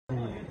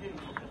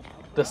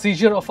The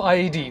seizure of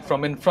IED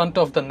from in front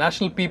of the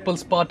National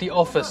People's Party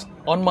office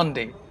on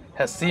Monday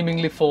has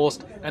seemingly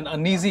forced an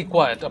uneasy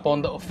quiet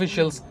upon the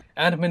officials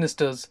and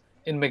ministers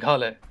in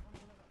Meghalaya.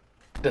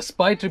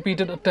 Despite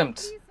repeated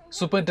attempts,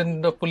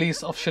 Superintendent of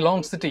Police of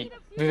Shillong City,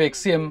 Vivek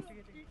Syiem,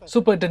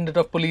 Superintendent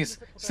of Police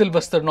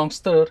Sylvester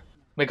Nongtnger,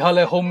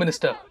 Meghalaya Home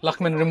Minister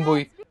Lahkmen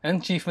Rymbui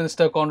and Chief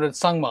Minister Conrad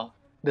Sangma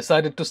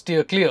decided to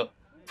steer clear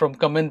from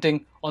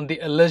commenting on the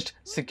alleged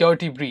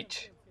security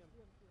breach.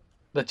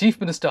 The Chief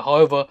Minister,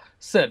 however,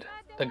 said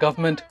the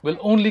government will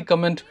only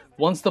comment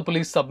once the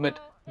police submit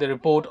the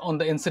report on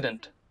the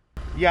incident.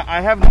 Yeah, I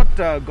have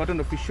not got an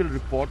official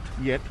report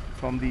yet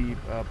from the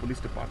police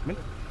department.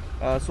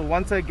 So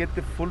once I get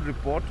the full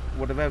report,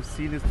 whatever I've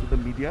seen is through the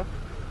media,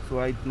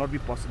 so it will not be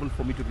possible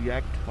for me to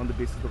react on the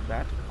basis of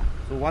that.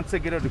 So once I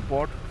get a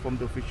report from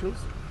the officials,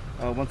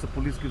 once the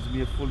police gives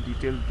me a full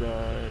detailed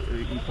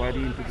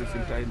inquiry into this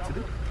entire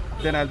incident,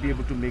 then I'll be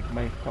able to make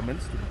my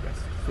comments to the press.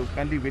 So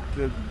kindly wait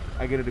till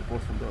I get a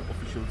report from the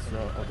officials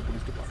of the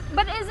police department.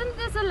 But isn't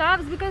this a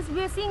lapse? Because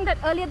we're seeing that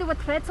earlier there were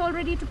threats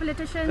already to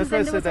politicians. That's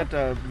why I said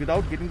that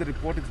without getting the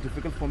report, it's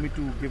difficult for me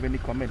to give any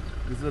comment.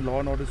 This is a law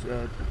and order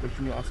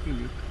question you're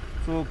asking me.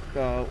 So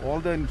all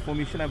the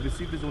information I've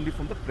received is only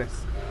from the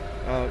press,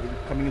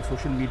 coming in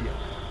social media.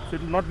 So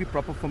it will not be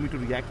proper for me to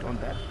react on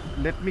that.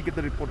 Let me get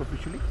the report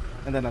officially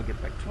and then I'll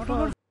get back to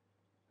you.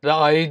 The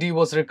IED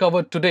was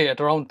recovered today at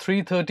around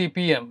 3:30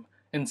 p.m.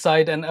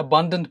 inside an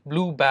abundant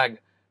blue bag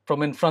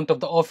from in front of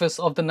the office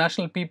of the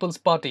National People's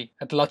Party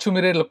at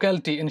Lachumiere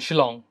locality in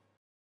Shillong.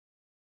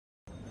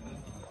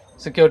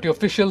 Security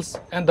officials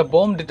and the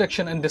bomb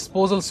detection and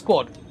disposal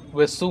squad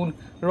were soon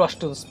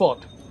rushed to the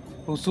spot,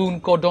 who soon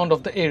cordoned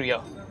off the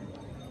area.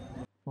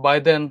 By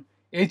then,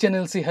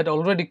 HNLC had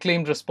already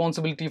claimed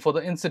responsibility for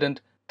the incident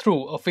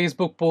through a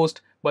Facebook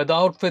post by the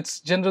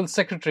outfit's General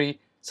Secretary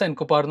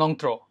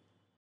Nongtnger.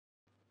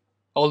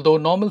 Although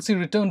normalcy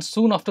returned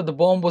soon after the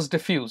bomb was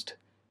defused,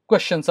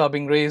 questions are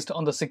being raised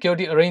on the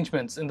security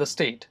arrangements in the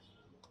state.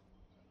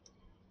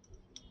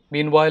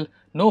 Meanwhile,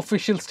 no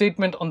official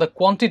statement on the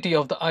quantity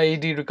of the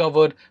IED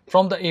recovered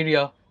from the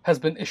area has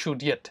been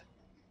issued yet.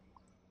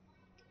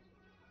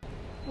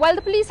 While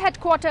the police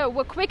headquarters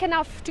were quick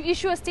enough to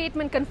issue a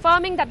statement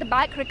confirming that the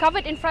bag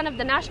recovered in front of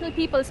the National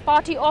People's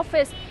Party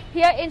office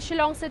here in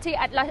Shillong City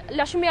at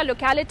Lachumiere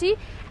locality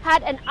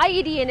had an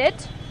IED in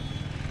it,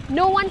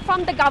 no one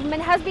from the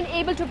government has been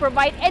able to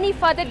provide any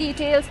further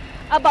details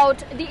about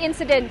the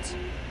incident.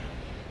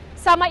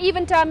 Some are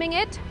even terming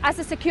it as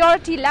a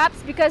security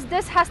lapse because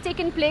this has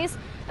taken place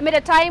amid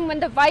a time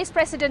when the Vice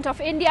President of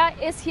India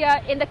is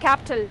here in the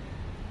capital.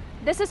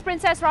 This is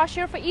Princess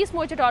Rashir for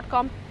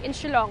EastMojo.com in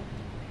Shillong.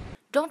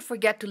 Don't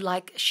forget to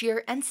like,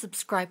 share and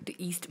subscribe to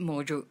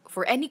EastMojo.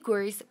 For any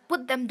queries,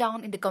 put them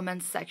down in the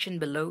comments section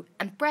below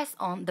and press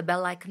on the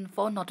bell icon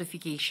for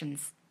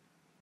notifications.